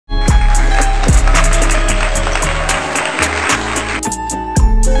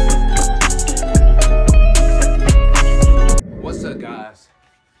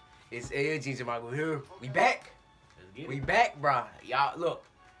Jumichael here. We back. We back, bro. Y'all, look.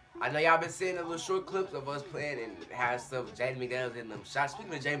 I know y'all been seeing the little short clips of us playing and how stuff Jaden McDaniels in them shots.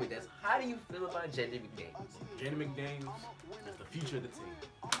 Speaking of Jaden McDaniels, how do you feel about Jaden McDaniels? Jaden McDaniels is the future of the team.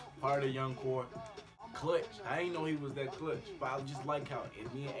 Part of the young core. Clutch. I ain't know he was that clutch, but I just like how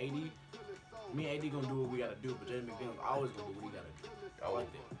me and AD gonna do what we gotta do, but Jaden McDaniels always gonna do what he gotta do. I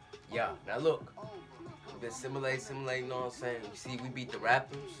like that. Yeah. Now look, we've been simulating, you know what I'm saying? You see, we beat the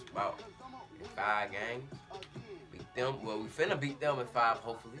Raptors about in 5 games. Beat them. Well, we finna beat them in 5,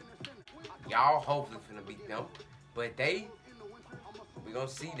 hopefully. Y'all hopefully finna beat them. But we gonna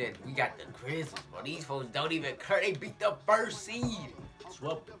see that we got the Grizzlies. Well, these folks don't even care. They beat the first seed.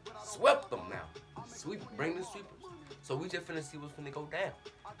 Swept them. Swept them now. Bring the sweepers. So we just finna see what's finna go down.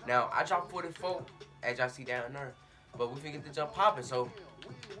 Now, I dropped 44, as y'all see down there. But we finna get the jump popping, so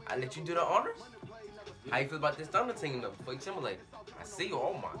I let you do the honors. How you feel about this Thunder team, though, before you simulate it? I see you,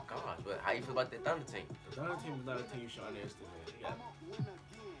 oh my gosh, but how you feel about the Thunder team? The Thunder team is not a team you should underestimate.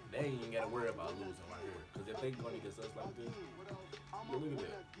 They ain't even gotta worry about losing right here. Because if they going against us like this, look at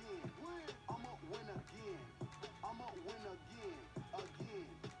that.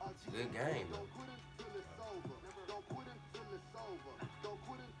 Good game, though.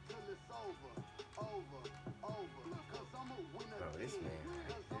 Bro, this man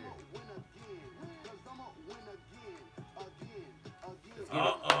right there.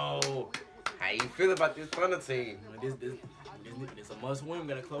 Uh-oh. How you feel about this Thunder team? This a must-win. We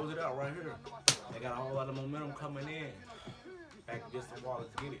gotta close it out right here. They got a whole lot of momentum coming in. Back against the wall.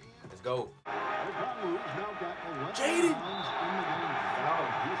 Let's get it. Let's go. Jaden!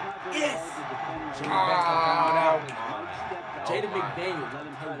 Yes! Jaden McDaniels.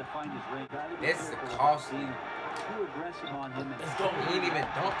 This is costly. Let's go. He ain't even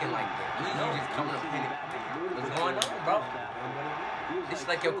dunking like that. He just coming up in it. What's going on, bro? It's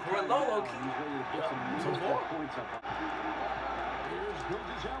like your career low, key. So far.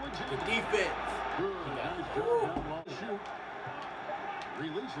 The defense.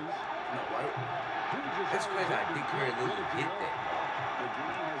 Releases. No, right? That's crazy. I think Curry Lewis hit that.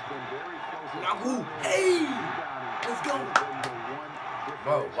 Hey! Let's go.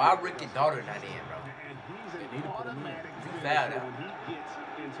 Bro, why Ricky Daughter not in, bro? They need to put him in. He fouled out.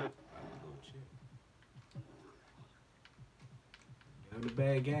 Having a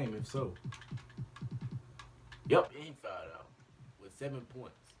bad game, if so. Yep, he fouled out with 7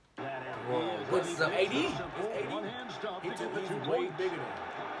 points. Whoa, what's up, AD? It's AD. He's way bigger than him.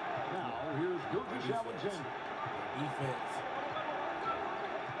 Now here's Jumichael. Defense.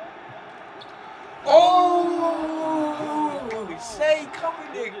 Oh! Say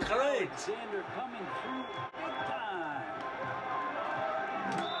coming in clutch.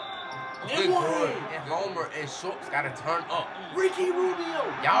 Good boy. And Homer and Schultz gotta turn up. Ricky Rubio.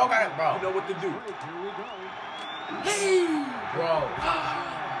 Y'all got it, bro. You know what to do. Hey, bro.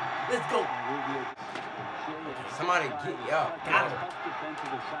 Let's go. Somebody get y'all. Got him.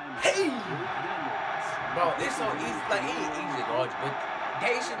 Hey. Bro, it's so easy. Like, it ain't easy to guard, but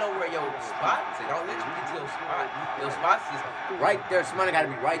they should know where your spots is. Don't let you get to your spot. Your spots is right there. Somebody gotta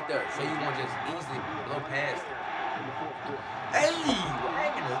be right there. So you won't just easily blow past it. Hey,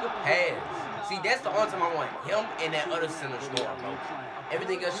 Wagner, good pass. See, that's the only time I want him and that other center scoring, bro.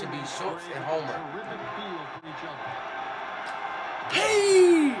 Everything else should be Schultz and Homer.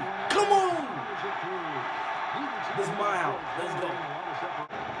 Hey, come on. This is my house. Let's go.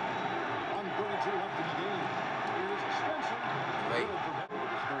 Wait.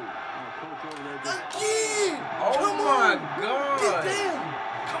 Again. Oh my God. Get down.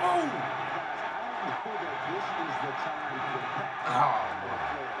 Come on. Oh,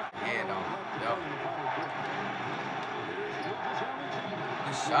 hand on. Yep.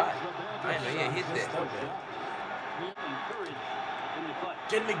 Good shot. I didn't know he had hit that.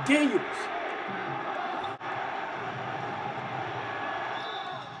 Jaden McDaniels.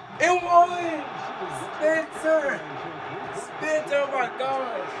 It won! Spencer! Spencer, oh my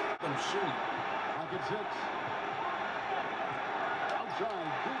gosh! I'm shooting.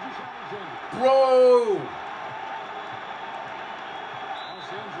 Bro!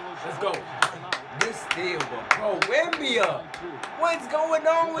 Let's go. This steal, bro. Wemby up. What's going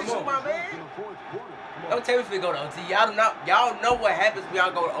on with you, my man? Don't tell me if we go to OT. Y'all know what happens when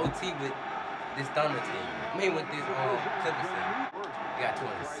y'all go to OT with this Thunder team. I mean, with this Clippers team. We got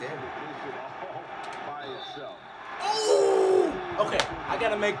 27. Ooh! Okay, I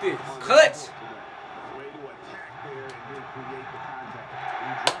gotta make this. Clutch!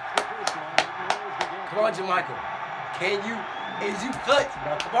 Come on, Jumichael. Is you clutch,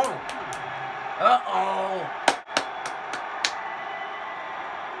 bro? Come on. Uh-oh.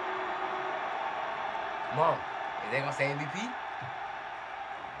 Come on. Is they gonna say MVP?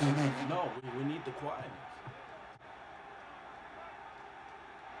 No, we need the quietness.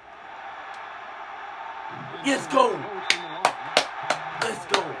 Let's go. Let's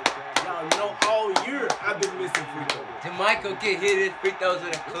go. Y'all know all year I've been missing free throws. Jumichael can hit his free throws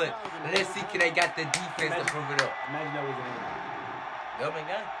with a clip. And let's see can they got the defense to prove it up. Imagine that was an end. That been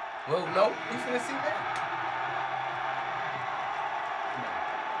got. Well, no, we finna see that.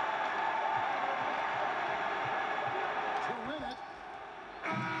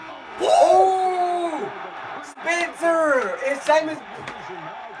 Oh, Spencer! It's Seamus.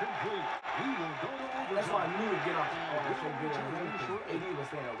 That's why I knew to get off. AD was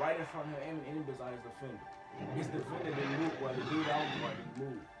standing right in front of him, and he was on his defender. His defender didn't move while the dude out didn't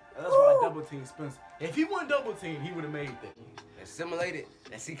move. That's why I double team Spencer. If he wasn't double team, he would have made that. Assimilate it.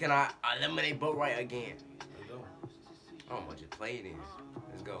 Let's see, can I eliminate Bo right again? Let's go. I don't want you to play it in.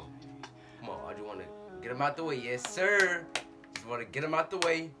 Let's go. Come on, I just want to get him out the way. Yes, sir. Just want to get him out the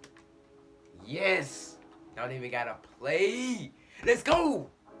way. Yes. Don't even got to play. Let's go.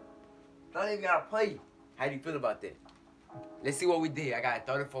 Don't even got to play. How do you feel about that? Let's see what we did. I got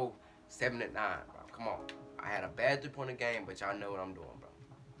 34, 7 and 9, bro. Come on. I had a bad 3-point game, but y'all know what I'm doing, bro.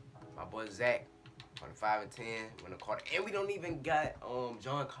 My boy Zach, 25 and 10, win the quarter. And we don't even got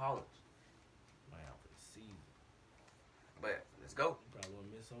John Collins. Man, for the season. But let's go. Probably won't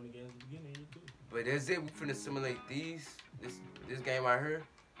miss so many games at the beginning, you too. But that's it. We finna simulate this game right here.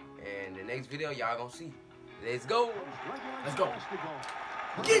 And the next video, y'all gonna see. Let's go. Let's go.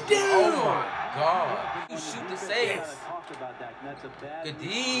 Get down! Oh my God! You shoot the saves. Good D.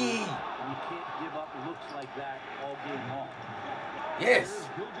 You can't give up looks like that all game long. Yes.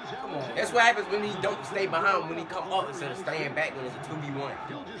 Come on. That's what happens when he don't stay behind, when he come up instead of staying back when it's a 2v1.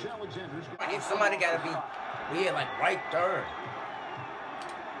 If somebody gotta be, like right there.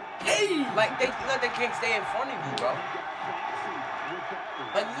 Hey! Like they can't stay in front of you, bro.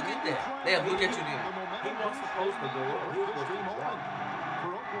 Like look at that. They look at you then. He wasn't supposed to go up. He was supposed to go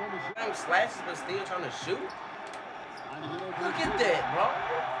Them slashes but still trying to shoot. Look at that, bro.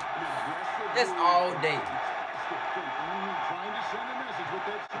 That's all day.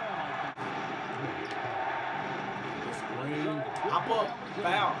 Hop up,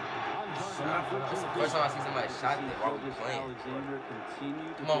 foul. First time I see somebody shot that while we playing.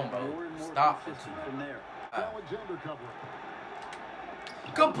 Come on, bro. Stop.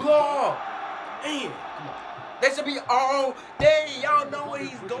 Good block. Man, come on. That should be all day. Y'all know what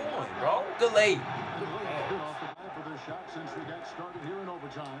he's doing, bro. Delay.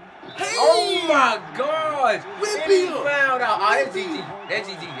 Hey. Oh my gosh. And he found out. Oh, that's GG. That's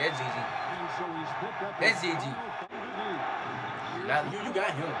GG. That's GG. That's GG. Now, You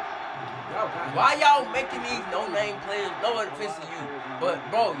got him. why y'all making these no-name players? No offense to you, but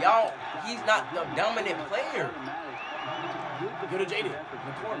bro, he's not the dominant player. Go to JD in the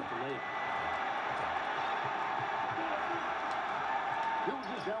corner.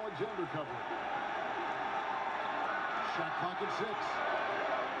 Alexander cover. Shot clock at 6.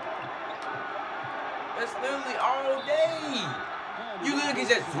 That's literally all day. You look at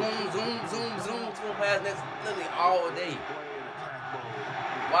just zoom past. That's literally all day.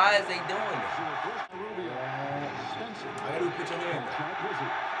 Why is they doing it? I gotta put your hand.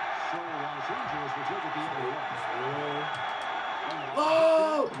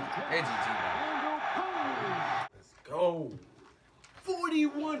 Oh! That's GG, man. Let's go.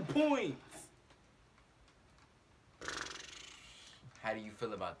 41 points. How do you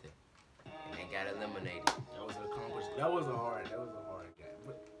feel about that? And they got eliminated. That was an accomplishment. That was a hard game.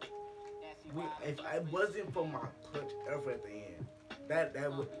 But if it wasn't for my clutch effort at the end,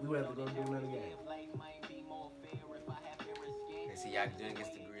 we would have to go do another game. Let's see y'all can do it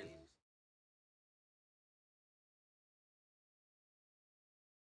against the